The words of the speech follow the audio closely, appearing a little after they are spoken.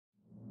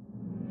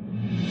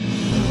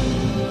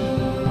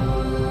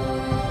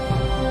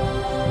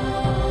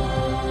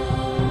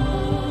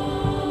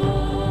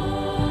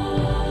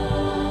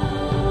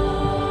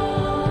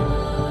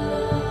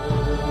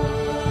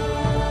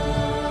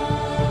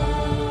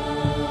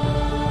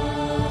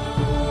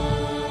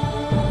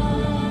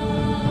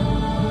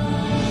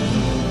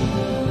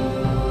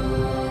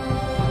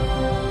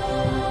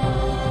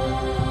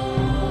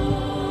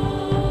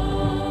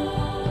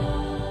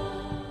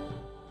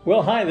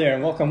Well, hi there,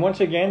 and welcome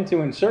once again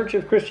to In Search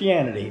of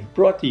Christianity,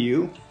 brought to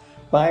you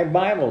by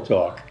Bible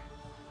Talk.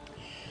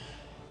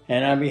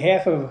 And on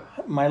behalf of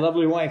my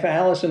lovely wife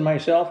Alice and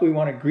myself, we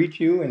want to greet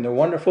you in the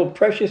wonderful,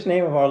 precious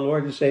name of our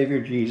Lord and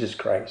Savior, Jesus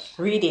Christ.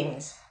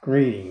 Greetings.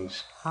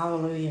 Greetings.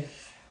 Hallelujah.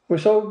 We're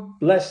so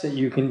blessed that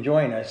you can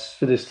join us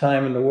for this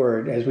time in the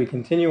Word as we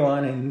continue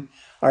on in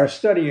our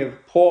study of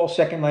Paul's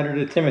second letter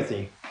to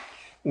Timothy.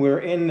 We're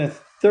in the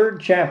third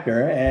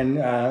chapter, and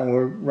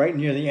we're right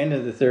near the end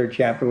of the third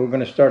chapter. We're going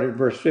to start at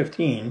verse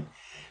 15,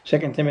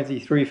 2 Timothy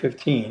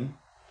 3:15.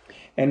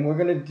 And we're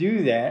going to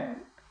do that.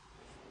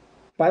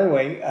 By the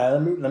way,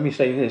 let me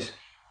say this.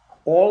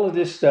 All of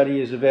this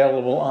study is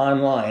available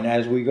online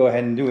as we go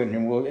ahead and do it,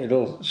 and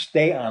it'll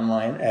stay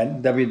online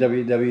at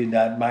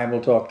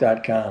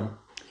www.bibletalk.com.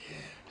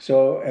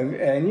 So,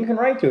 and you can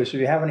write to us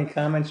if you have any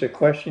comments or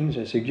questions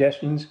or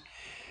suggestions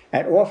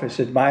at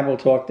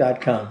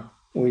office@bibletalk.com.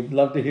 We'd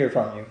love to hear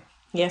from you.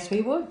 Yes,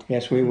 we would.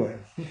 Yes, we would.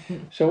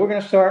 So we're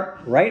going to start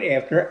right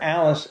after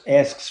Alice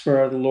asks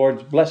for the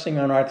Lord's blessing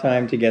on our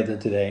time together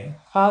today.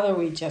 Father,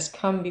 we just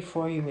come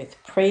before you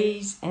with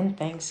praise and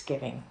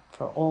thanksgiving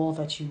for all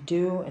that you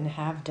do and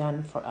have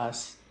done for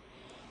us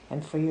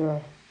and for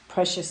your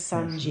precious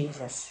Son,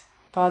 Jesus.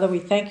 Father, we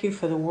thank you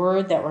for the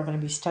word that we're going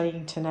to be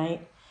studying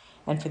tonight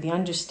and for the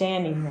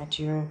understanding that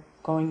you're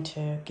going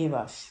to give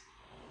us.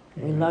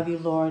 We love you,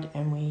 Lord,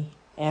 and we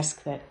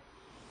ask that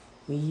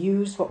we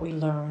use what we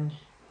learn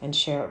and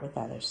share it with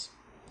others.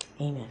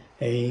 Amen.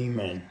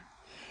 Amen.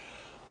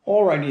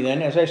 Alrighty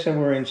then, as I said,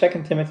 we're in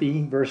 2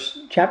 Timothy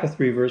chapter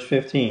 3, verse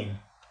 15.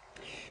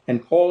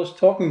 And Paul is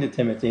talking to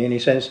Timothy, and he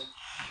says,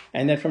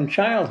 "And that from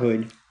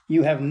childhood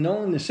you have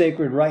known the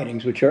sacred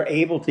writings, which are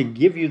able to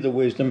give you the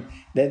wisdom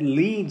that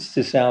leads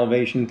to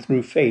salvation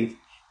through faith,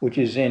 which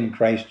is in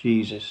Christ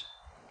Jesus."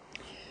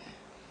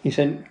 He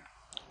said,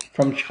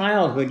 from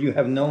childhood you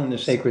have known the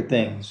sacred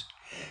things.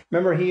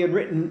 Remember, he had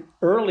written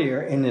earlier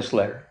in this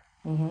letter,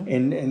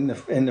 in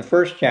the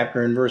first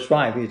chapter, in verse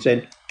 5, he had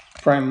said,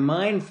 "For I'm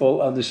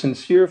mindful of the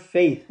sincere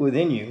faith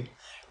within you,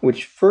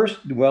 which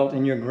first dwelt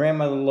in your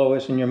grandmother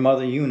Lois and your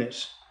mother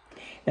Eunice,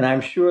 and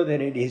I'm sure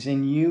that it is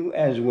in you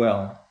as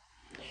well."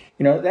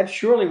 You know, that's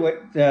surely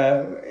what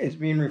is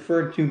being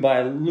referred to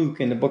by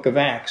Luke in the book of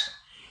Acts,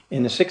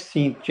 in the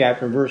 16th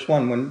chapter, verse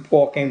 1, when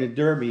Paul came to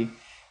Derbe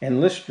and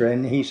Lystra,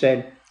 and he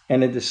said,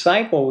 "And a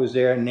disciple was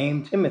there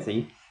named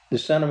Timothy, the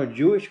son of a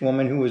Jewish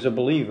woman who was a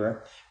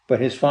believer, but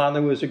his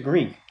father was a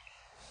Greek."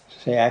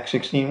 Say Acts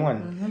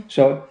 16:1.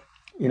 So,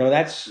 you know,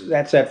 that's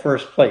that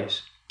first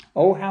place.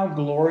 Oh, how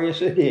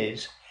glorious it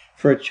is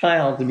for a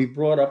child to be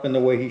brought up in the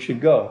way he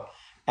should go,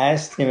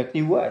 as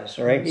Timothy was,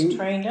 right? He was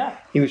trained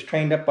up. He was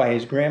trained up by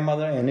his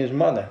grandmother and his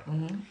mother.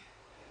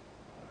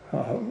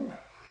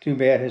 Too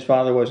bad his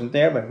father wasn't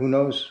there, but who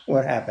knows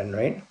what happened,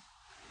 right?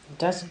 It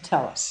doesn't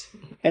tell us.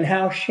 And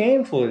how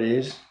shameful it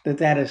is that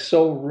that is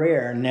so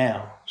rare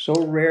now, so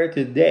rare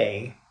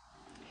today.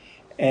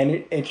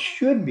 And it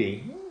should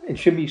be. It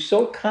should be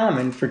so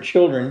common for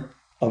children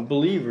of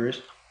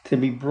believers to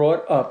be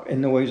brought up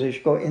in the ways they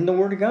should go in the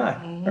Word of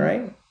God, all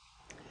right?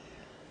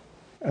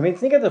 I mean,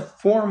 think of the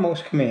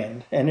foremost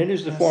command, and it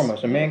is the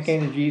foremost. A man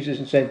came to Jesus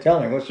and said,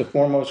 "Tell me, what's the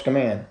foremost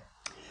command?"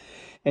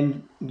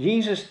 And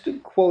Jesus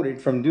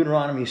quoted from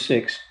Deuteronomy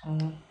 6,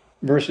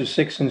 verses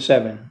 6 and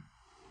 7.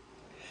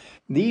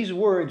 "These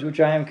words which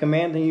I am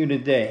commanding you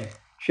today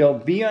shall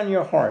be on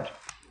your heart.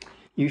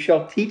 You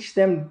shall teach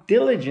them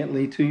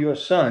diligently to your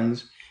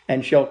sons,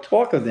 and shall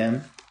talk of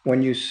them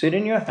when you sit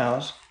in your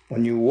house,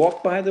 when you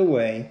walk by the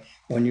way,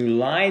 when you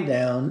lie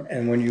down,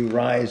 and when you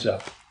rise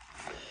up."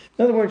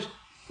 In other words,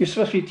 you're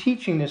supposed to be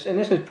teaching this, and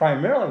this is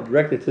primarily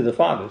directed to the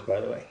fathers, by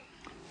the way.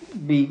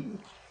 Be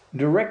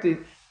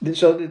directed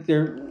so that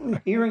they're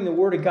hearing the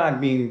Word of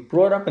God, being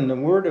brought up in the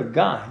Word of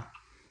God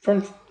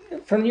from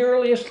the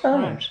earliest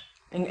times.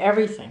 In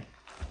everything.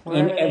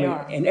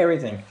 In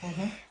everything.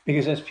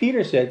 Because as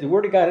Peter said, the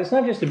Word of God is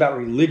not just about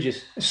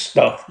religious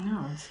stuff.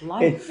 No, it's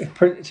life.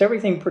 It's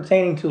everything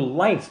pertaining to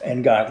life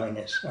and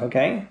godliness,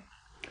 okay?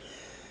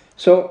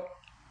 So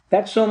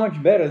that's so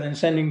much better than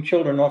sending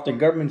children off to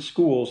government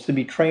schools to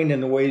be trained in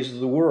the ways of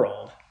the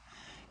world.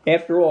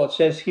 After all, it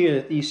says here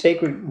that these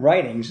sacred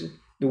writings,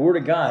 the Word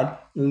of God,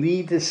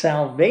 lead to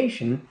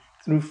salvation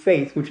through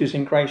faith, which is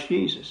in Christ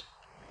Jesus.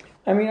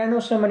 I mean, I know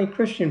so many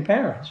Christian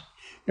parents.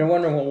 They're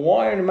wondering, well,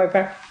 why did my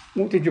parents...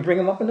 Did you bring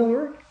them up in the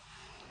Word?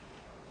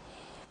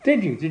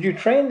 Did you? Did you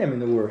train them in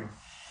the Word?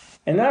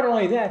 And not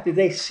only that, did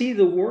they see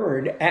the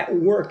Word at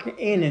work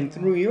in and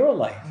through your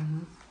life?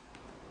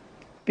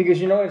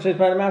 Because you know it says,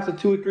 by the mouth of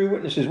 2 or 3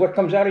 witnesses, what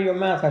comes out of your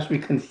mouth has to be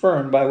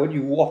confirmed by what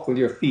you walk with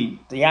your feet,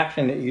 the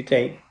action that you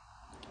take.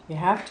 You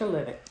have to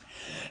live it.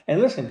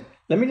 And listen,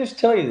 let me just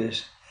tell you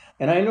this,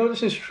 and I know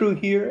this is true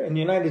here in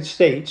the United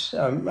States.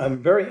 I'm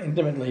very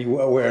intimately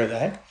aware of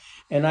that.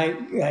 And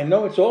I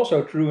know it's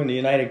also true in the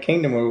United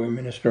Kingdom where we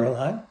minister a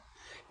lot.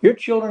 Your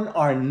children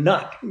are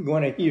not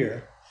going to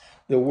hear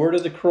the word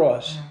of the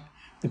cross,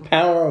 the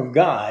power of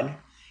God,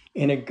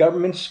 in a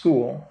government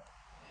school.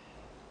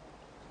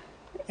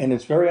 And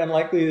it's very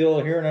unlikely they'll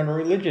hear it in a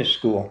religious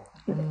school.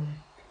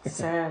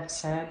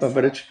 Sad.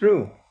 But it's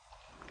true.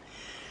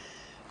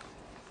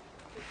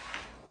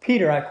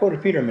 Peter, I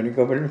quoted Peter a minute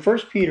ago, but in 1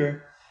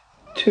 Peter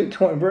 2,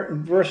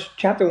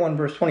 chapter 1,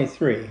 verse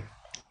 23,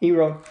 he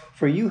wrote,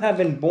 "For you have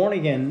been born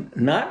again,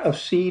 not of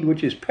seed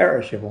which is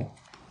perishable,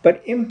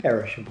 but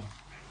imperishable.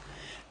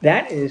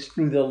 That is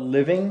through the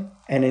living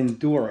and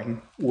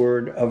enduring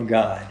Word of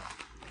God."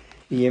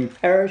 The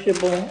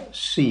imperishable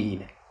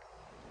seed.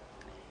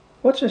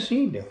 What's a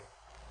seed do?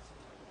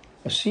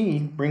 A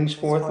seed brings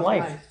forth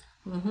life.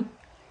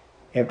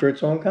 After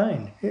its own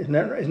kind. Isn't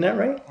that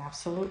right?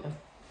 Absolutely.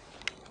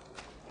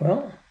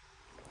 Well,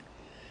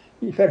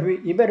 you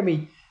better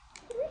be.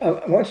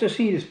 Once a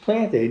seed is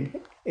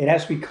planted, it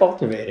has to be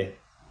cultivated.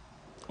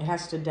 It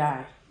has to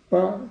die.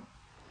 Well,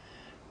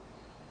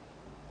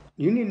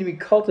 you need to be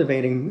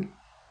cultivating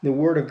the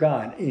Word of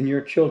God in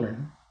your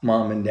children,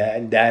 mom and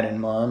dad and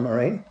mom. All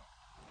right.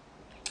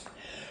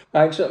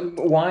 All right. So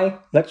why?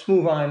 Let's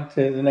move on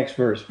to the next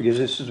verse because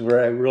this is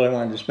where I really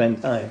wanted to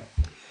spend time.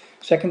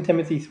 2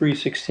 Timothy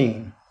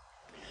 3:16.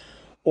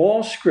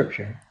 All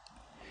Scripture.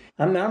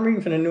 I'm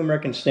reading from the New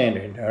American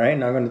Standard. All right,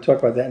 and I'm going to talk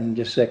about that in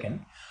just a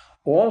second.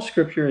 All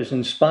Scripture is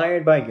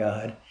inspired by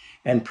God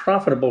and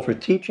profitable for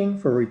teaching,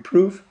 for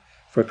reproof,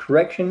 for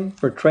correction,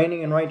 for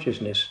training in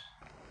righteousness.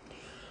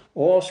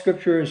 All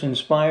Scripture is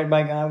inspired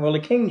by God. Well, the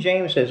King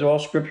James says all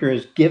Scripture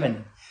is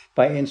given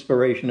by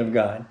inspiration of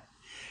God.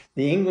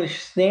 The English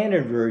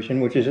Standard Version,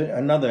 which is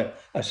another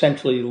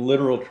essentially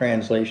literal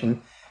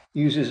translation,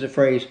 uses the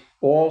phrase,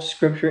 all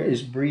Scripture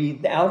is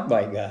breathed out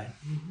by God.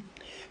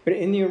 But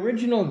in the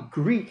original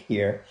Greek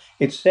here,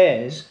 it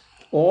says,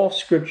 all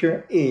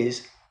Scripture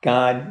is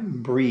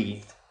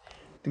God-breathed.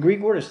 The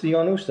Greek word is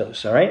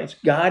theonoustos, all right? It's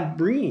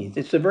God-breathed.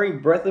 It's the very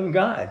breath of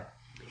God.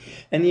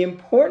 And the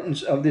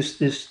importance of this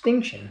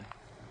distinction,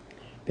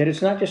 that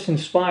it's not just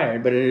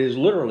inspired, but it is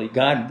literally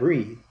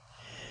God-breathed.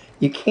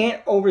 You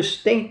can't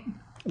overstate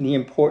the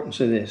importance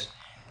of this.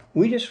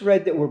 We just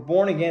read that we're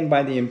born again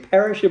by the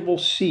imperishable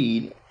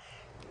seed,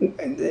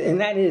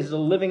 and that is the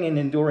living and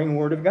enduring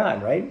Word of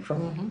God, right?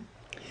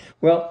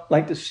 Well,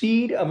 like the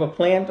seed of a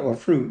plant or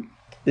fruit,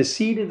 the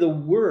seed of the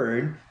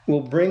Word will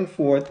bring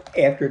forth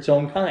after its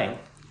own kind.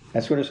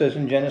 That's what it says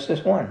in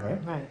Genesis 1,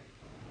 right? Right.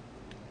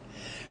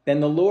 Then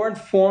the Lord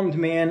formed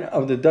man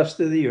of the dust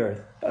of the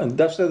earth,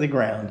 dust of the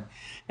ground,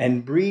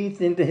 and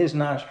breathed into his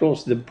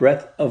nostrils the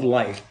breath of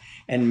life,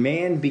 and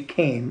man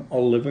became a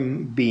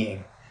living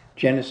being.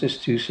 Genesis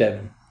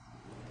 2:7.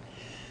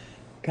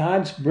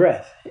 God's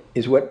breath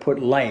is what put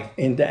life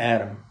into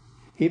Adam.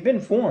 He'd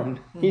been formed.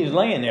 He was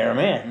laying there, a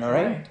man, all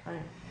right?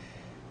 Right.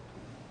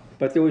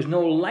 But there was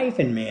no life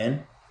in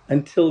man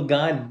until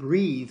God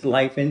breathed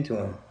life into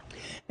him.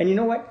 And you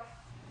know what?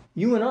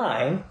 You and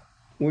I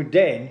were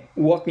dead,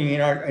 walking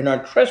in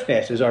our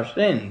trespasses, our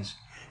sins.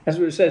 That's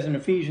what it says in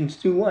Ephesians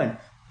 2:1.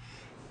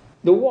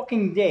 The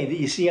Walking Dead that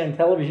you see on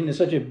television is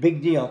such a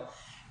big deal.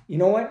 You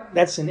know what?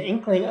 That's an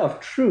inkling of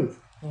truth.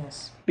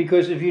 Yes.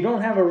 Because if you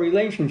don't have a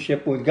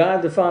relationship with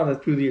God the Father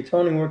through the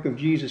atoning work of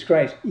Jesus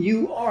Christ,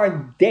 you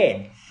are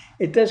dead.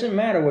 It doesn't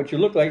matter what you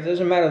look like. It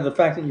doesn't matter the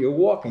fact that you're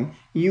walking.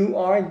 You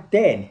are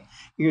dead.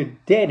 You're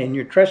dead in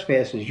your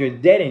trespasses. You're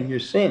dead in your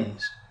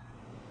sins.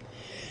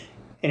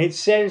 And it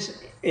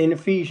says in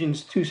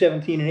Ephesians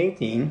 2:17 and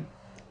 18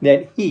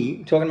 that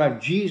he, talking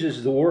about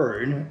Jesus the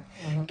Word,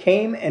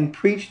 came and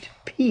preached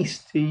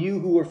peace to you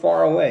who were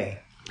far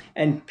away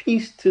and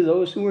peace to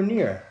those who were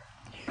near.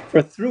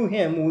 For through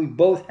him we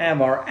both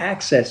have our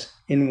access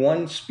in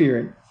one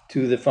Spirit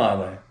to the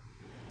Father.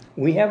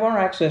 We have our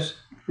access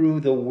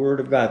through the Word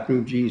of God,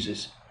 through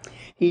Jesus.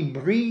 He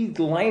breathed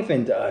life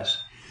into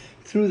us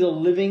through the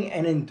living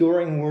and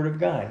enduring Word of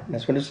God.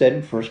 That's what it said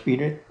in 1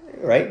 Peter,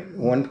 right?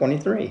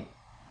 1:23.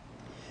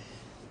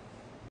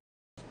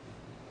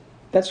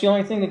 That's the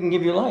only thing that can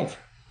give you life.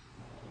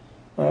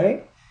 All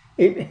right?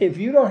 If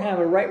you don't have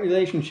a right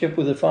relationship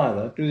with the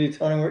Father through the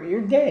atoning work,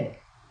 you're dead.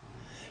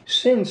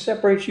 Sin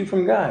separates you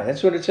from God.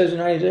 That's what it says in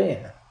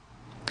Isaiah.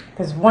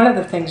 Because one of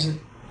the things that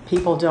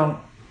people don't,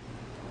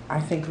 I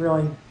think,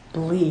 really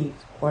believe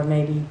or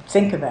maybe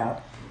think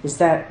about is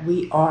that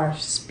we are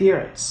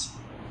spirits.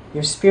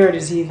 Your spirit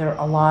is either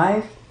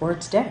alive or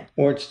it's dead.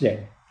 Or it's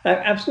dead.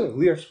 Absolutely.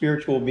 We are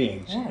spiritual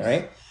beings, Yes.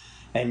 right?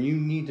 And you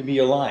need to be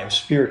alive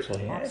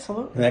spiritually.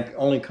 Absolutely. And that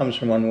only comes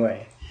from one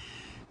way.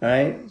 All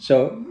right?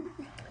 So,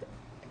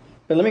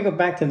 but let me go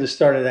back to the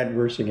start of that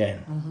verse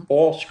again.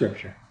 All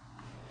Scripture.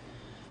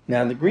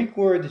 Now, the Greek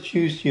word that's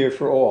used here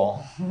for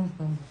all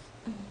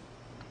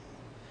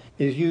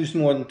is used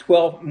more than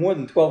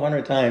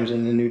 1,200 times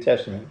in the New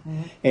Testament.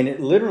 And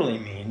it literally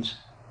means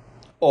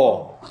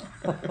all.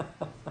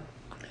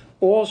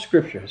 All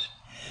Scriptures.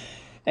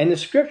 And the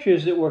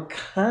Scriptures that were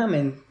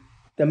common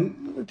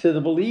to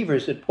the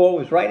believers that Paul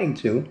was writing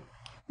to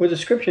were the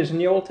Scriptures in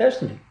the Old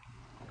Testament.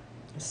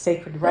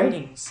 Sacred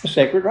writings. The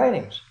sacred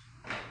writings.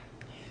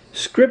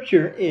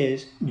 Scripture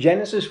is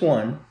Genesis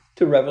 1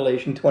 to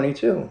Revelation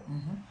 22.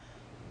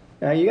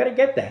 Now you got to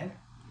get that,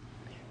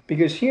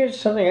 because here's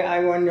something I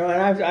want to know,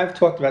 and I've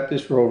talked about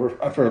this for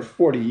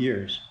 40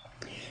 years.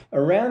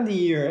 Around the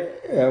year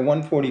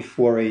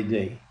 144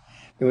 AD,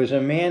 there was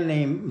a man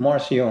named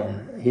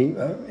Marcion,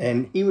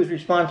 and he was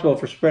responsible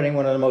for spreading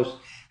one of the most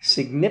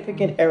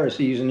significant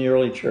heresies in the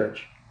early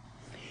church.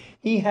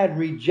 He had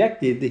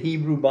rejected the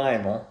Hebrew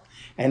Bible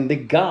and the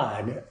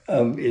God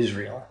of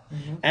Israel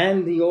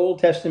and the Old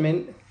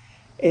Testament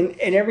in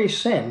every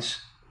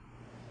sense,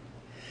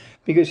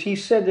 because he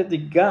said that the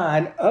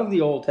God of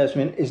the Old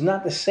Testament is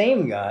not the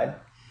same God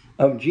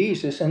of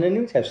Jesus and the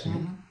New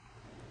Testament.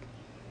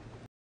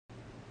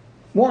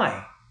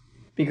 Why?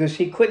 Because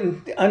he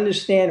couldn't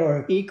understand,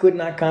 or he could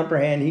not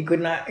comprehend, he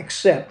could not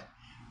accept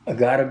a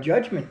God of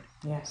judgment.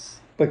 Yes.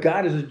 But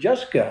God is a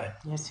just God.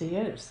 Yes, he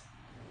is.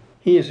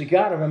 He is a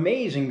God of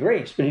amazing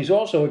grace, but he's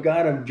also a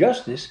God of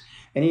justice,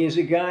 and he is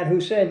a God who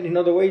said,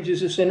 the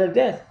wages of sin are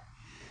death.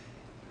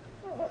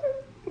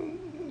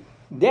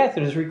 Death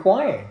is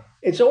required.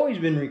 It's always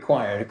been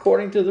required,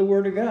 according to the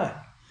Word of God.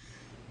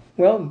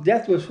 Well,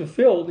 death was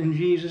fulfilled in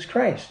Jesus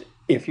Christ,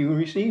 if you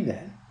receive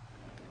that.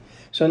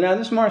 So now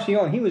this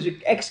Marcion, he was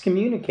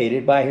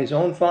excommunicated by his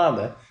own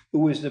father, who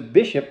was the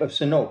bishop of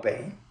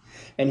Sinope,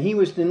 and he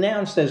was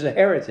denounced as a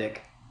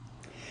heretic.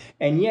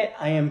 And yet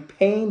I am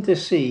pained to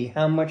see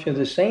how much of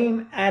the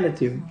same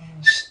attitude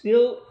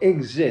still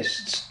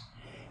exists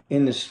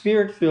in the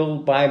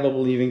Spirit-filled,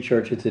 Bible-believing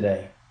church of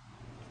today.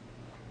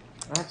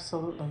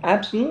 Absolutely.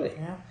 Absolutely.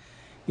 Yeah.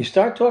 You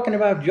start talking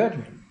about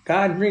judgment.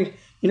 God brings.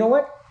 You know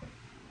what?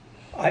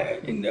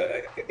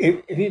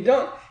 If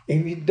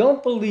you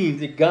don't believe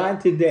that God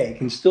today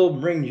can still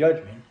bring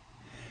judgment,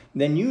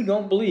 then you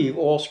don't believe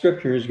all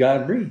Scripture is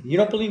God breathed. You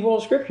don't believe all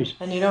Scriptures.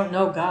 And you don't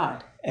know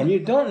God. And you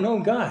don't know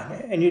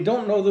God, and you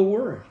don't know the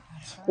Word.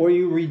 That's right. Or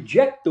you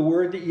reject the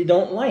Word that you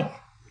don't like.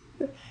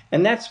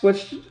 And that's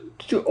what's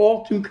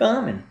all too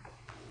common.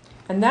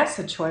 And that's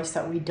the choice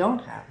that we don't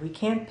have. We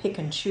can't pick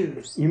and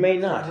choose. You may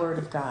not. The Word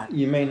of God.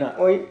 You may not.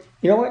 Well,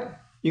 you know what?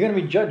 You're going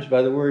to be judged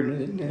by the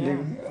Word.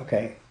 Yeah.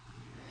 Okay.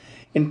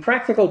 In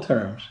practical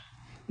terms,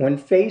 when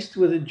faced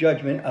with the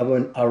judgment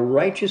of a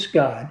righteous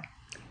God,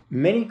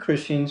 many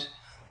Christians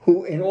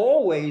who in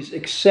all ways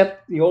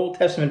accept the Old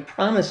Testament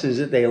promises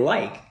that they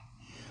like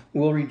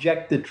will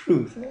reject the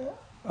truth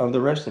of the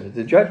rest of it,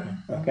 the judgment,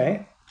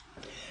 okay?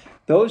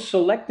 Those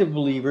selective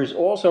believers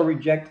also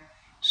reject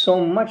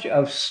so much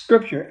of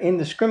Scripture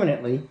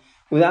indiscriminately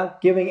without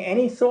giving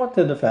any thought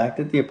to the fact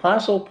that the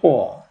Apostle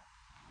Paul,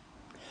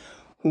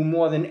 who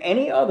more than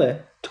any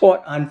other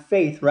taught on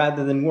faith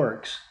rather than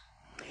works,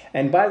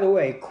 and by the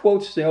way,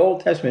 quotes the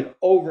Old Testament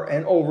over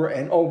and over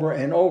and over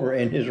and over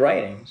in his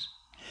writings,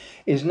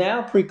 is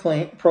now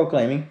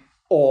proclaiming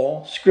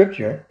all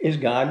Scripture is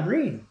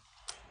God-breathed.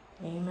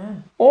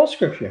 Amen. All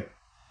Scripture.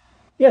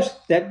 Yes,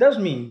 that does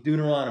mean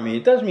Deuteronomy.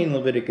 It does mean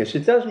Leviticus.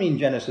 It does mean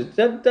Genesis.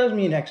 It does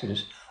mean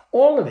Exodus.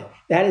 All of it.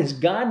 That is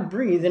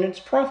God-breathed and it's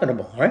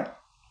profitable, right?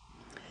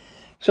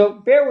 So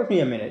bear with me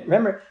a minute.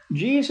 Remember,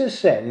 Jesus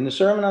said in the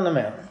Sermon on the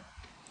Mount,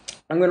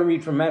 I'm going to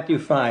read from Matthew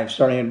 5,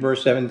 starting at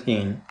verse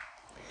 17.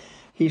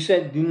 He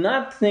said, do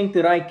not think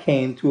that I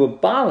came to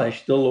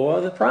abolish the law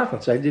of the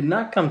prophets. I did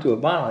not come to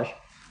abolish,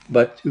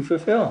 but to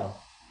fulfill.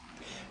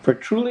 For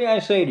truly I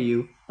say to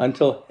you,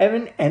 until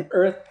heaven and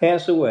earth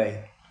pass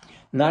away,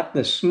 not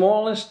the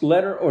smallest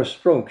letter or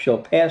stroke shall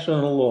pass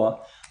on the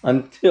law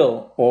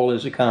until all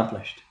is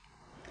accomplished.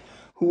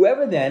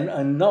 Whoever then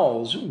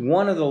annuls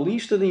one of the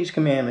least of these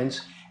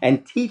commandments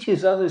and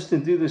teaches others to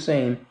do the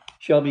same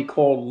shall be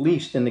called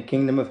least in the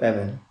kingdom of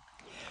heaven.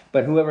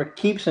 But whoever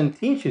keeps and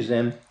teaches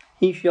them,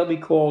 he shall be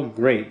called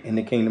great in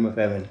the kingdom of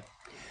heaven.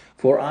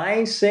 For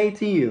I say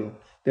to you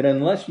that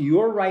unless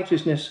your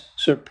righteousness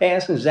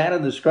surpasses that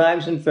of the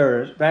scribes and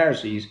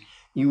Pharisees,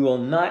 you will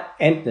not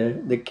enter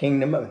the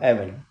kingdom of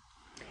heaven.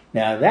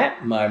 Now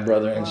that, my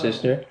brother and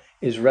sister,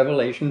 is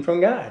revelation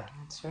from God.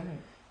 That's right.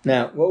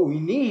 Now, what we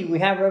need, we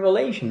have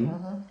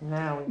revelation.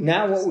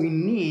 Now what we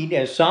need,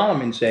 as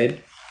Solomon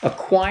said,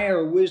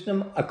 acquire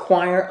wisdom,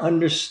 acquire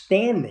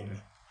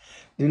understanding.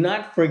 Do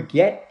not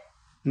forget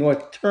nor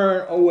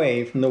turn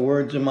away from the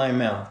words of my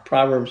mouth.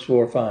 Proverbs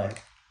 4:5.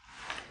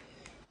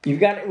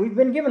 We've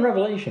been given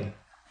revelation.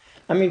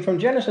 I mean, from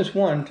Genesis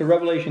 1 to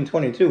Revelation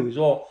 22 is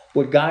all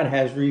what God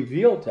has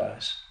revealed to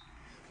us.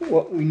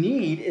 What we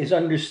need is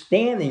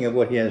understanding of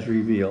what he has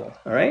revealed,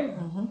 all right?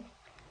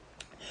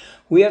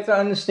 We have to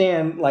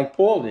understand, like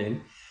Paul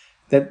did,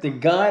 that the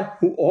God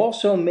who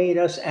also made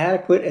us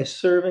adequate as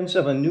servants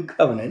of a new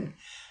covenant,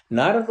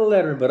 not of the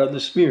letter, but of the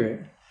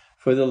Spirit.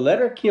 For the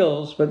letter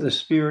kills, but the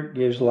Spirit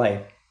gives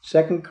life.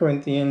 2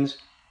 Corinthians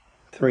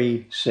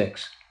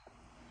 3:6.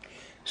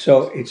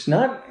 So it's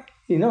not,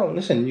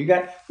 listen, you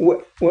got,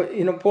 Paul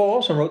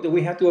also wrote that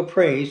we have to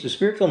appraise, the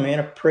spiritual man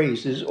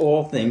appraises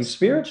all things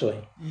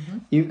spiritually.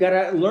 You've got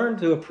to learn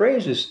to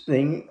appraise this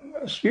thing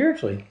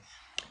spiritually.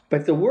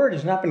 But the word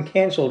has not been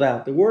canceled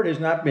out. The word has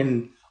not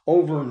been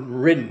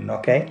overridden,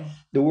 okay?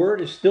 The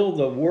word is still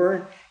the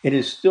word. It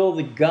is still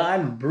the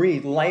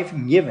God-breathed,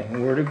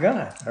 life-giving word of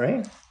God, all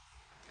right?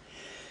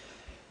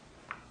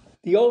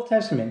 The Old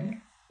Testament,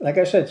 like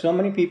I said, so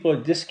many people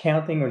are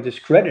discounting or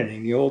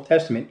discrediting the Old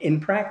Testament in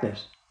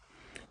practice.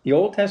 The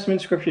Old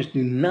Testament scriptures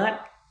do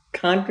not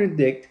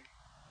contradict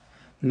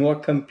nor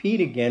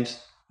compete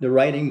against the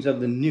writings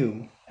of the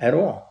new at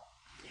all.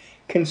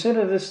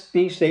 Consider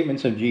these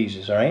statements of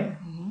Jesus, all right?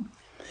 Mm-hmm.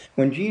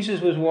 When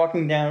Jesus was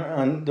walking down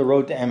on the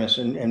road to Emmaus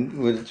and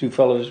with the two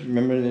fellows,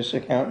 remember this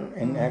account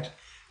in Acts,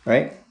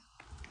 right?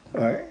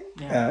 Or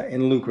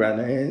in Luke,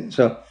 rather. And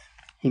so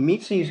he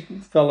meets these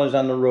fellows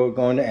on the road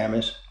going to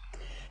Emmaus,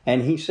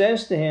 and he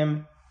says to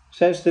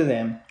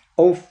them,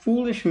 "O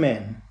foolish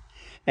men,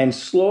 and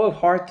slow of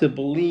heart to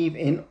believe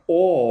in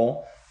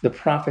all the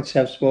prophets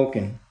have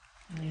spoken.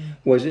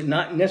 Was it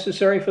not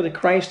necessary for the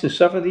Christ to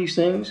suffer these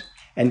things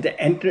and to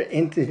enter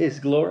into his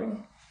glory?"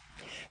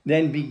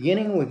 Then,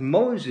 beginning with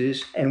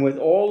Moses and with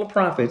all the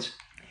prophets,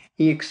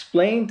 he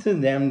explained to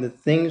them the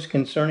things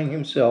concerning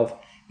himself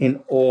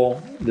in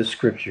all the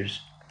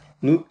scriptures.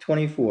 Luke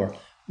 24,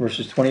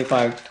 verses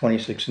 25,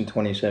 26, and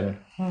 27.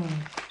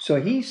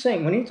 So he's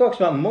saying, when he talks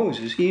about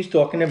Moses, he's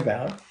talking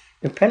about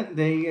the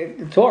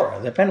Torah,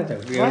 the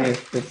Pentateuch, right.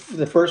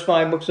 the first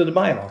 5 books of the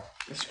Bible.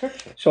 The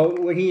scripture. So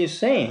what he is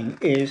saying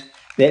is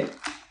that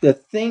the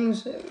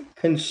things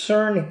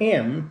concern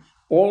him,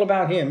 all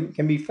about him,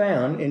 can be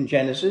found in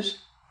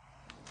Genesis,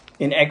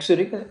 in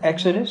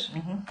Exodus,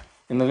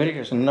 in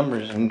Leviticus, and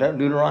Numbers, and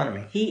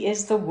Deuteronomy. He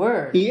is the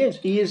Word. He is.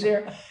 He is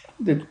there.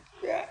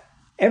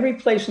 Every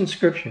place in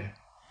Scripture,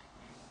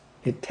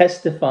 it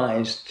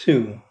testifies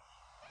to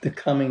the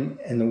coming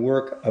and the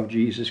work of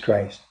Jesus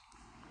Christ.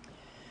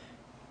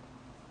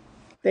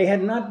 They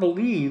had not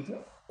believed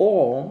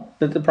all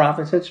that the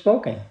prophets had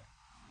spoken.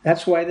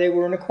 That's why they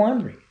were in a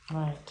quandary.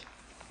 Right.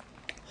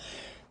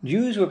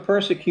 Jews were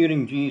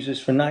persecuting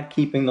Jesus for not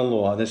keeping the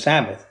law, the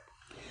Sabbath,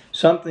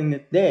 something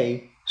that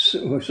they,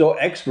 who were so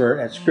expert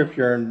at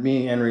Scripture and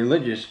being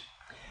religious,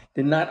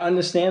 did not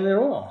understand at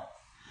all.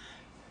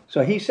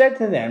 So he said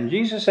to them,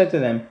 Jesus said to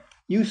them,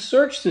 "You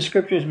search the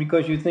Scriptures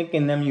because you think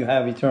in them you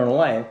have eternal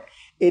life.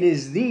 It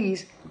is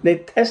these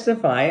that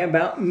testify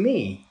about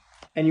me,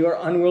 and you are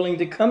unwilling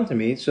to come to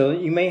me so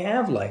that you may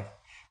have life."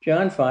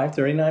 John 5,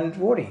 39 and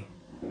 40.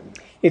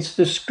 It's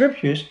the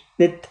Scriptures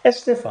that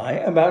testify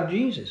about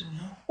Jesus.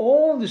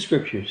 All the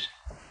Scriptures.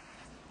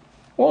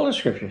 All the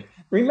Scriptures.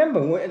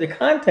 Remember, the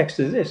context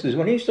of this is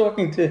when he's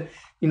talking to,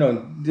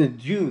 the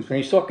Jews,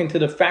 when he's talking to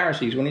the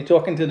Pharisees, when he's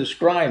talking to the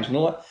scribes and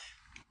all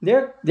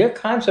that, their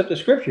concept of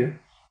Scripture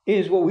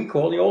is what we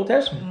call the Old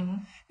Testament. Mm-hmm.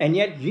 And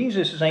yet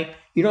Jesus is saying,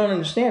 you don't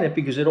understand it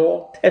because it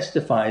all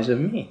testifies of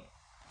me.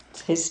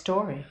 It's his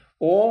story.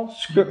 All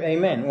Scripture,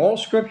 amen. All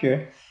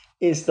Scripture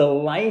is the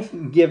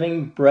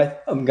life-giving breath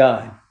of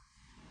God.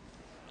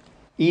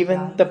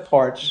 Even the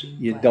parts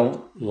you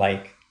don't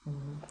like.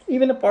 Mm-hmm.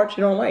 Even the parts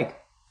you don't like.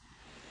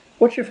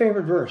 What's your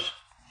favorite verse?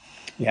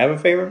 You have a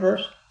favorite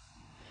verse?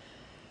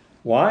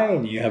 Why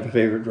do you have a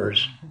favorite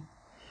verse?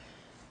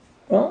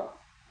 Well,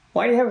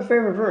 why do you have a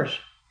favorite verse?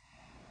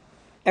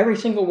 Every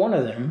single one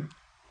of them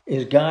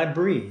is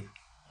God-breathed.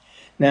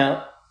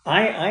 Now,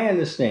 I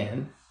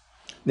understand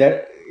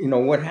that,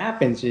 what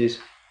happens is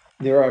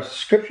there are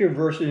Scripture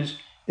verses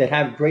that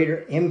have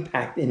greater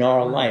impact in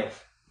our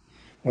life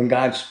when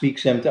God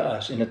speaks them to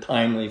us in a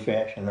timely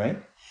fashion,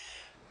 right?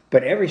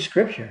 But every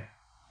Scripture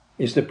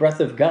is the breath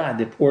of God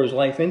that pours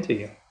life into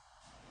you.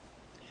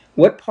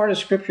 What part of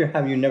Scripture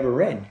have you never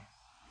read?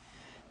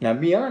 Now,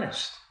 be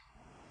honest.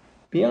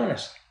 Be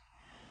honest.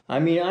 I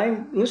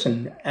mean,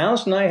 listen,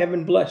 Alice and I have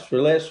been blessed for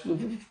the last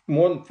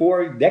more than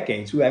 4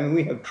 decades. I mean,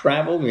 we have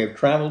traveled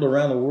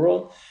around the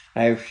world.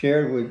 I have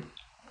shared with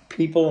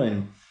people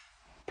in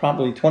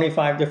probably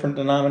 25 different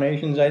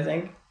denominations, I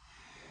think.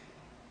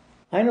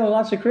 I know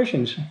lots of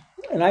Christians,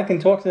 and I can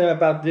talk to them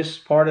about this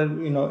part of,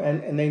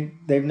 and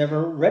they've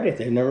never read it.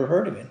 They've never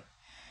heard of it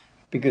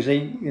because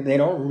they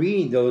don't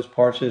read those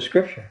parts of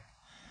Scripture.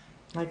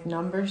 Like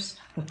Numbers?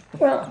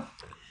 Well,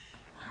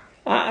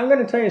 I'm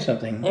going to tell you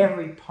something.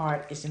 Every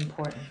part is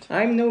important.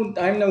 I'm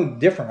no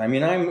different. I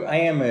mean, I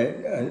am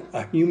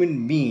a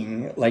human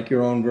being like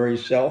your own very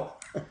self.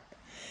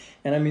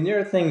 And I mean, there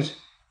are things,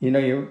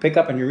 you pick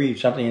up and you read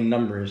something in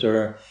Numbers,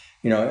 or,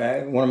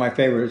 one of my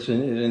favorites is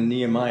in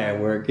Nehemiah,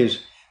 where it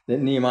gives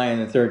Nehemiah in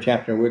the 3rd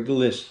chapter, where it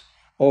lists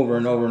over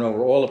and over and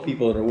over all the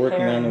people that are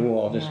working on the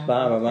wall, just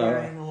blah, blah,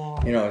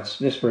 blah. It's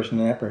this person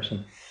and that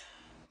person.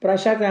 But I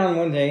sat down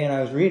one day and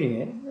I was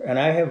reading it, and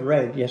I have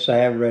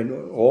read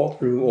all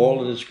through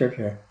all of the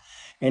Scripture.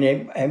 And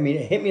it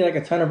hit me like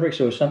a ton of bricks.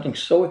 There was something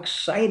so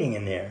exciting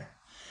in there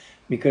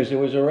because there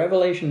was a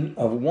revelation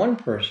of one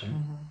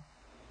person,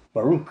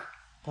 Baruch.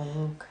 Yeah.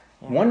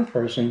 One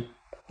person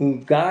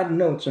who God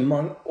notes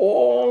among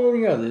all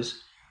the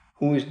others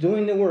who was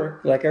doing the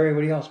work like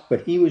everybody else,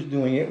 but he was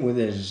doing it with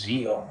a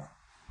zeal.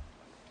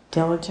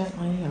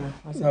 Diligently, or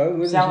was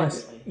it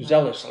zealously?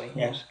 Zealously,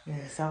 yes.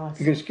 Yeah,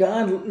 zealously. Because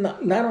God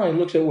not only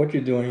looks at what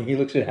you're doing, he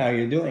looks at how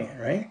you're doing it,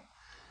 right?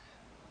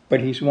 But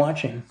he's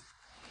watching.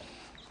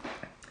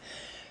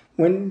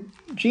 When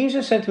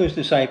Jesus said to his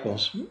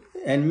disciples,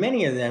 and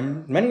many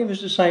of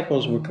his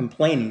disciples were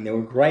complaining, they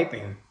were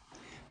griping,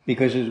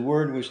 because his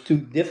word was too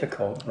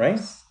difficult, right?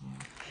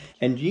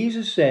 And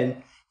Jesus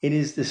said, "It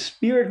is the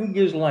Spirit who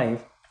gives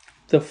life.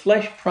 The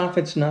flesh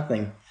profits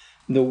nothing.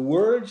 The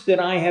words that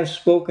I have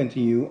spoken to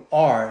you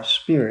are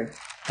spirit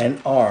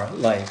and are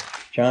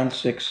life. John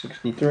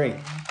 6:63.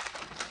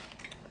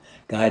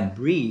 God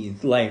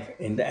breathed life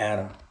into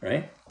Adam,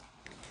 right?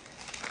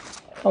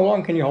 How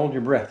long can you hold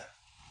your breath?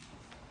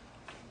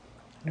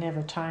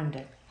 Never timed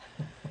it.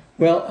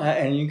 Well,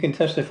 and you can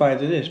testify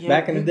to this. Yeah,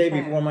 Back in the you day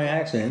can. before my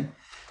accident,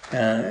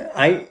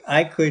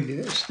 I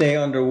could stay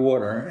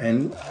underwater,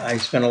 and I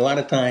spent a lot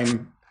of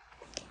time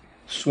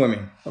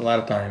swimming, a lot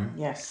of time.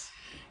 Yes.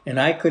 And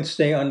I could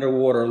stay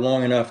underwater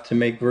long enough to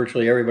make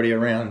virtually everybody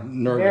around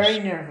nervous. Very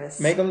nervous.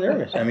 Make them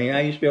nervous. I mean,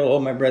 I used to be able to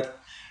hold my breath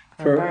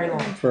For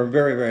for a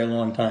very, very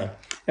long time.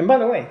 And by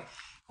the way,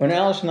 when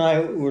Alice and I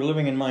were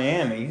living in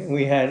Miami,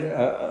 we had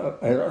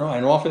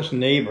an office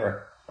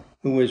neighbor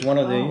who was one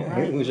of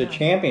who was a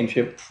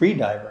championship free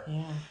diver.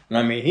 Yeah. And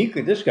I mean,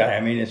 this guy,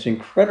 I mean, it's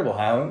incredible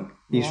how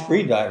these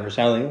free divers,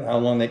 how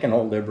long they can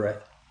hold their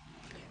breath.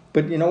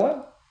 But you know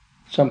what?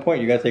 At some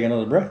point, you got to take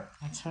another breath.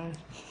 That's right.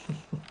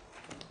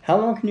 How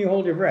long can you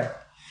hold your breath?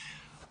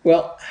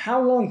 Well,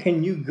 how long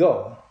can you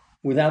go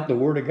without the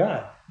Word of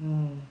God?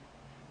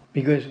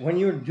 Because when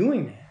you're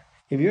doing that,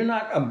 if you're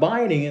not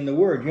abiding in the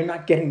Word, you're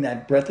not getting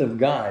that breath of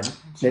God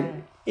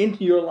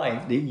into your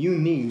life that you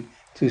need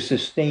to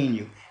sustain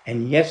you.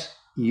 And yes,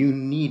 you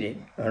need it,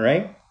 all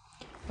right?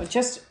 Well,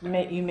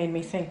 you made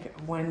me think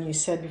when you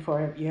said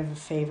before you have a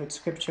favorite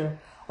scripture,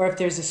 or if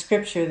there's a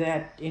scripture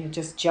that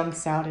just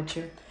jumps out at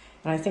you.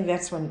 And I think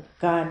that's when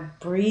God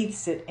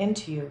breathes it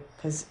into you,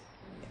 because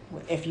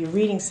if you're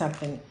reading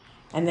something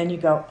and then you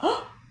go,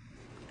 oh,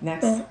 and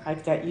that's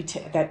like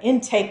that that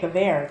intake of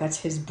air, that's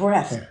his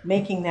breath,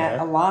 making that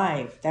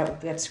alive.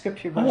 That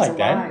scripture goes alive.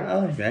 I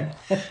like that.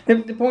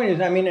 The point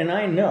is, I mean, and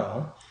I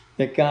know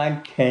that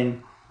God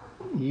can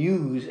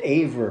use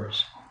a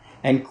verse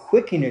and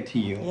quicken it to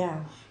you.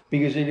 Yeah.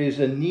 Because it is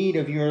a need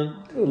of your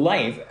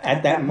life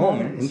at that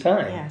moment in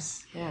time.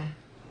 Yes, yeah.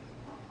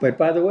 But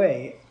by the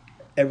way,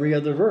 every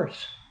other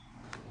verse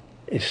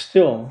is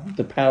still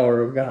the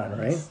power of God,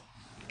 right? Yes.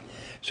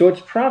 So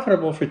it's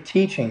profitable for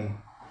teaching.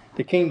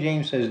 The King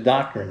James says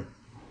doctrine.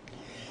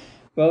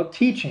 Well,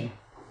 teaching.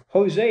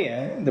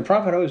 Hosea, the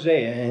prophet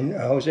Hosea in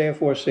Hosea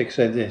 4:6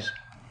 said this.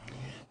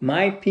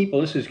 My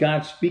people, this is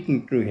God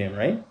speaking through him,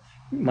 right?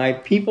 My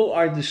people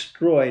are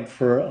destroyed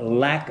for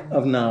lack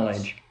of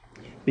knowledge,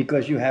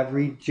 because you have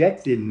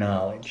rejected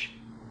knowledge.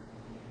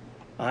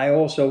 I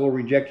also will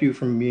reject you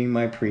from being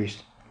my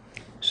priest.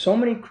 So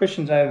many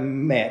Christians I've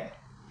met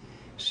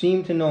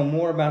seem to know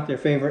more about their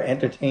favorite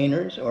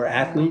entertainers or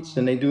athletes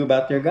than they do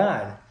about their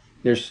God,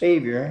 their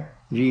Savior,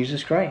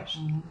 Jesus Christ.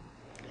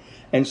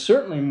 And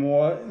certainly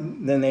more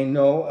than they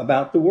know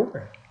about the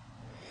Word.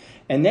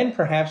 And then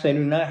perhaps they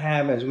do not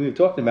have, as we've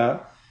talked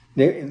about,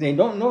 they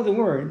don't know the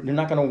Word, they're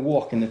not going to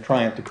walk in the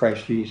triumph of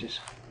Christ Jesus.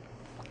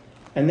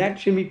 And that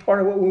should be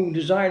part of what we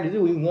desire to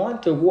do. We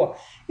want to walk,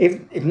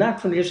 if not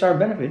for just our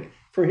benefit,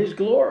 for His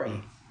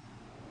glory.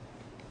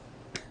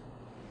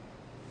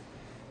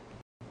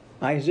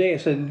 Isaiah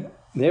said,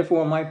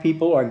 therefore my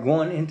people are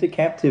gone into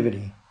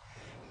captivity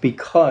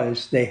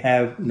because they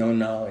have no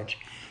knowledge.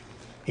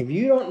 If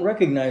you don't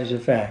recognize the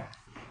fact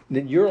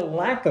that your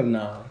lack of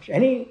knowledge,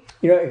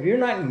 if you're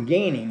not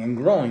gaining and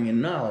growing in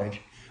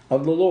knowledge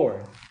of the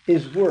Lord,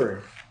 His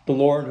Word, the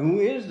Lord who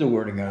is the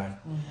Word of God,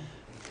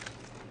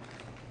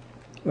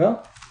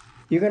 well,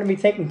 you're going to be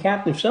taken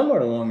captive somewhere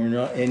along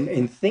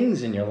in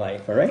things in your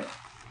life, all right?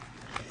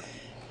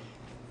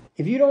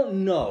 If you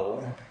don't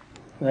know,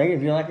 like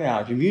if you lack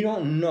knowledge, if you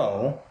don't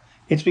know,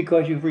 it's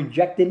because you've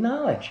rejected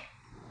knowledge.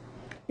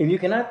 If you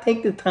cannot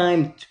take the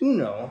time to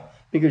know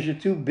because you're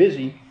too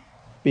busy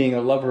being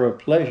a lover of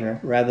pleasure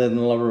rather than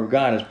a lover of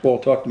God, as Paul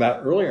talked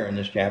about earlier in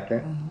this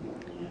chapter,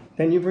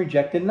 then you've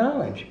rejected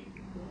knowledge.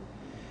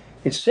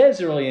 It says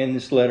early in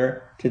this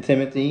letter to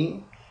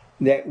Timothy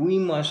that we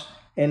must,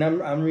 and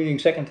I'm reading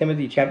 2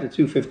 Timothy chapter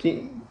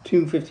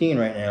 2:15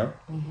 right now,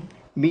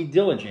 be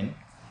diligent.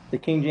 The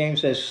King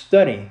James says,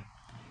 study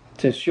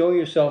to show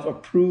yourself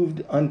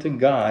approved unto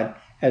God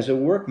as a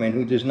workman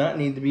who does not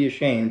need to be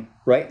ashamed,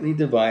 rightly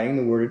dividing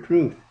the word of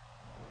truth.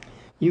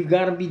 You've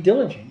got to be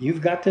diligent.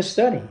 You've got to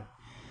study.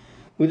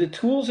 With the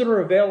tools that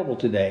are available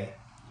today,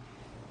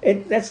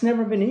 that's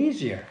never been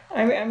easier.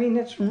 I mean,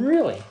 that's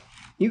really,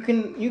 you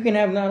can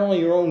have not only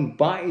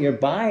your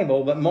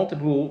Bible, but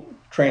multiple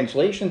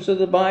translations of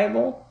the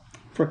Bible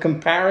for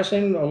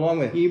comparison along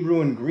with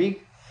Hebrew and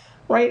Greek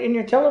right in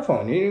your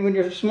telephone, with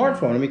your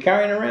smartphone, and be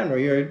carrying around, or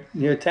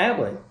your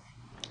tablet.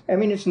 I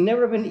mean, it's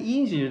never been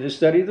easier to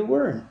study the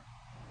Word.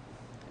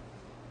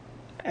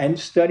 And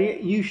study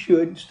it, you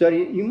should.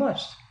 Study it, you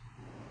must.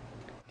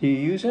 Do you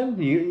use them?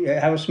 Do you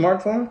have a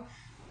smartphone?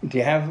 Do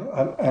you have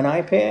an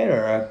iPad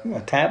or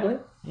a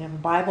tablet? You have a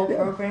Bible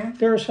program?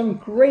 There are some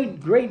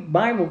great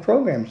Bible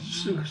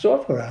programs,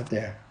 software out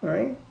there, all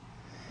right?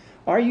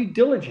 Are you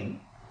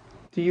diligent?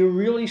 Do you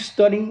really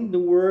study the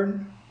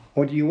Word?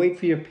 Or do you wait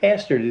for your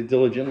pastor to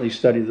diligently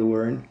study the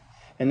Word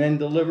and then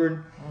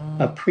deliver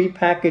a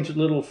prepackaged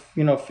little,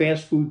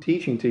 fast food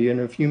teaching to you in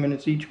a few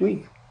minutes each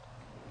week?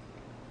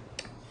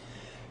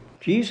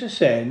 Jesus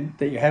said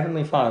that your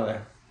Heavenly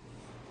Father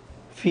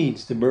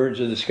feeds the birds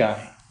of the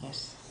sky.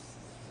 Yes.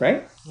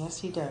 Right? Yes,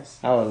 he does.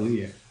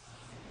 Hallelujah.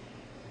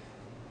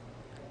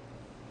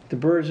 The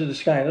birds of the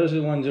sky, those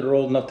are the ones that are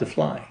old enough to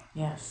fly.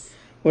 Yes.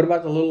 What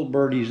about the little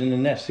birdies in the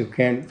nest who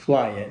can't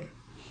fly yet?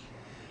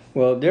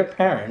 Well, their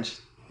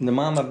parents, the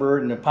mama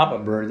bird and the papa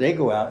bird, they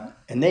go out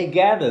and they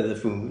gather the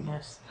food.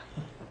 Yes.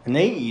 And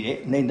they eat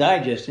it and they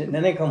digest it and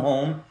then they come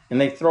home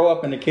and they throw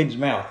up in the kid's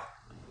mouth.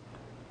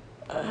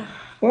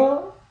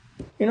 Well,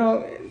 you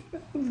know,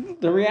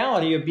 the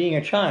reality of being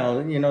a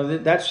child, you know,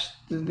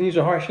 these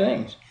are harsh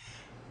things.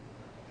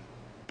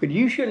 But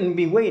you shouldn't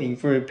be waiting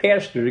for a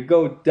pastor to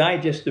go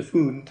digest the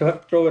food and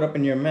throw it up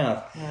in your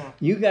mouth. Yeah.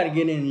 You got to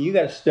get in, you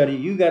got to study,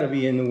 you got to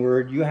be in the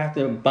Word, you have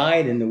to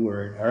abide in the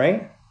Word, all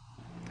right?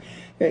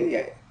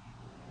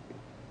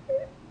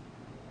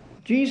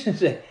 Jesus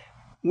said,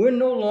 we're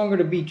no longer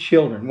to be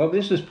children. Well,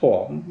 this is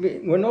Paul.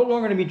 We're no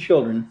longer to be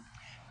children,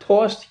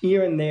 tossed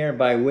here and there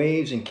by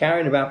waves and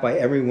carried about by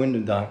every wind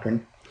of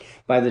doctrine,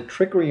 by the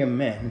trickery of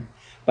men,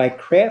 by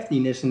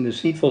craftiness and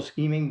deceitful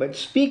scheming, but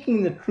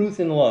speaking the truth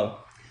in love.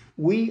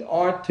 We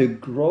are to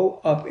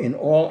grow up in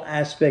all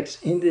aspects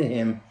into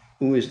him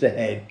who is the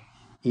head,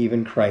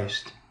 even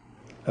Christ.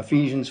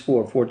 Ephesians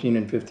 4:14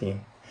 and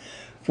 15.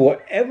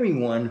 For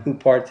everyone who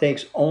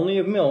partakes only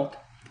of milk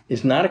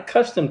is not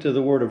accustomed to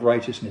the word of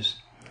righteousness,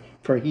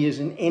 for he is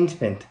an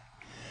infant.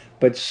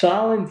 But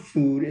solid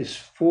food is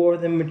for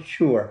the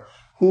mature,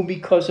 who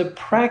because of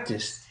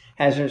practice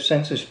has their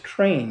senses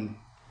trained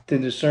to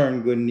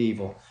discern good and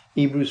evil.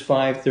 Hebrews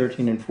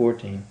 5:13 and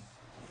 14.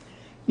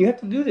 You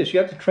have to do this. You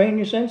have to train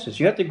your senses.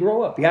 You have to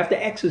grow up. You have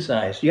to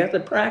exercise. You have to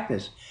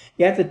practice.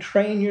 You have to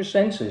train your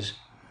senses.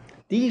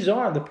 These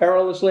are the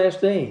perilous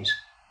last days.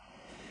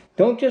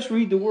 Don't just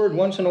read the word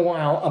once in a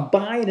while.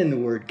 Abide in the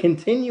word.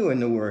 Continue in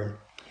the word.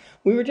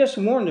 We were just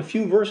warned a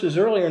few verses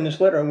earlier in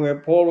this letter where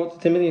Paul wrote to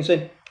Timothy and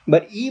said,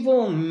 but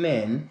evil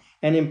men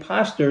and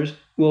impostors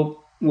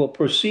will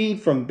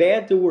proceed from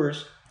bad to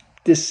worse,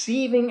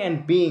 deceiving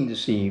and being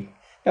deceived.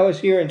 That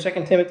was here in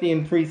 2 Timothy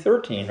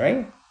 3:13,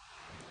 right?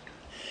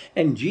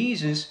 And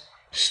Jesus,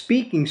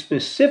 speaking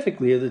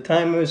specifically of the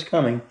time of his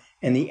coming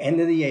and the end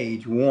of the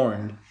age,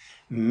 warned,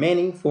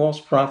 many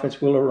false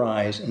prophets will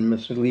arise and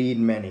mislead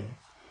many.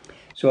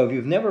 So if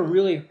you've never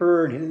really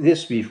heard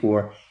this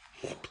before,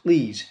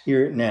 please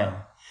hear it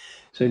now.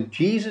 So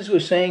Jesus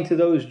was saying to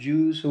those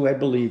Jews who had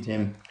believed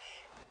him,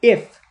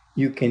 if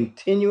you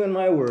continue in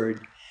my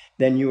word,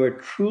 then you are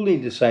truly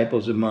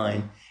disciples of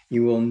mine.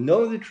 You will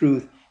know the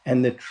truth,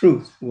 and the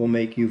truth will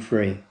make you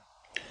free.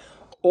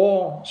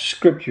 All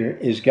scripture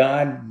is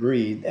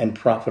God-breathed and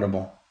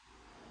profitable.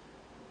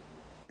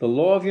 The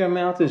law of your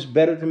mouth is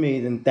better to me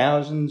than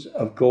thousands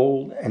of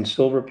gold and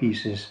silver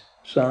pieces.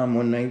 Psalm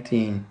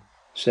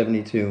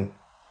 119:72.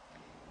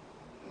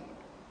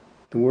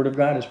 The word of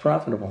God is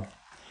profitable.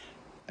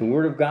 The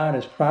word of God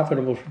is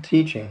profitable for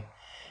teaching.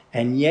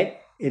 And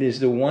yet it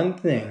is the one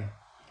thing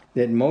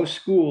that most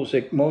schools,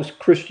 that most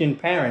Christian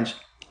parents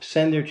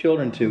send their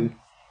children to,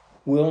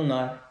 will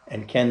not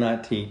and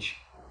cannot teach.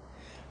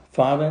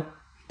 Father,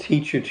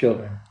 teach your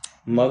children.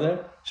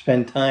 Mother,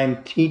 spend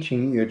time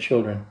teaching your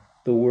children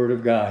the Word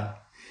of God.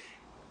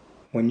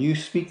 When you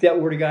speak that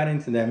Word of God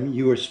into them,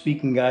 you are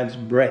speaking God's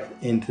breath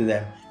into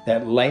them,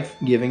 that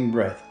life-giving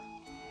breath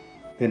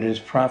that is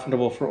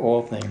profitable for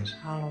all things,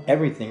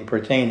 everything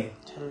pertaining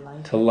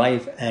to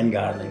life and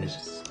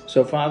godliness.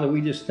 So, Father,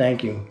 we just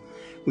thank you.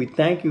 We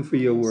thank you for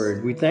your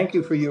word. We thank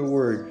you for your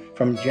word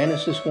from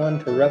Genesis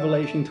 1 to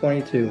Revelation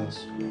 22,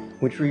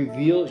 which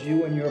reveals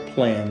you and your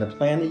plan, the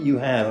plan that you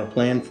have, a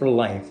plan for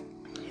life.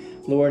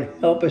 Lord,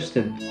 help us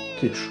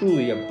to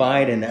truly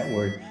abide in that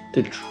word,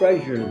 to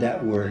treasure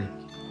that word,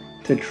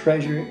 to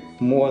treasure it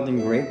more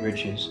than great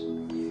riches.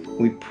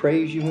 We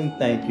praise you and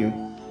thank you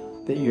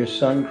that your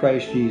Son,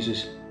 Christ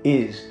Jesus,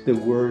 is the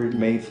Word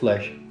made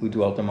flesh who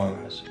dwelt among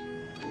us.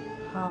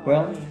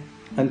 Well,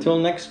 until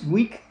next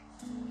week,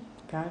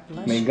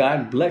 may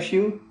God bless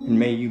you and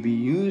may you be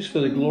used for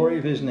the glory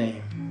of his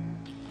name.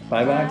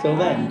 Bye-bye till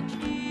then.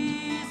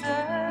 Jesus,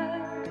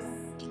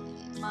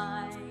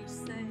 my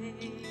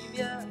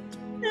Savior,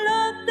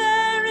 Lord,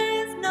 there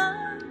is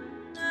none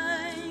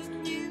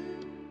like you.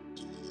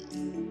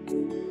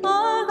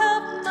 All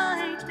of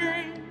my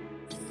days,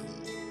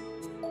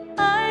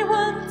 I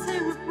want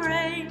to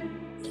praise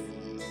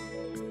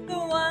the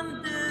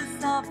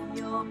wonders of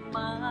your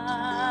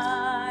mind.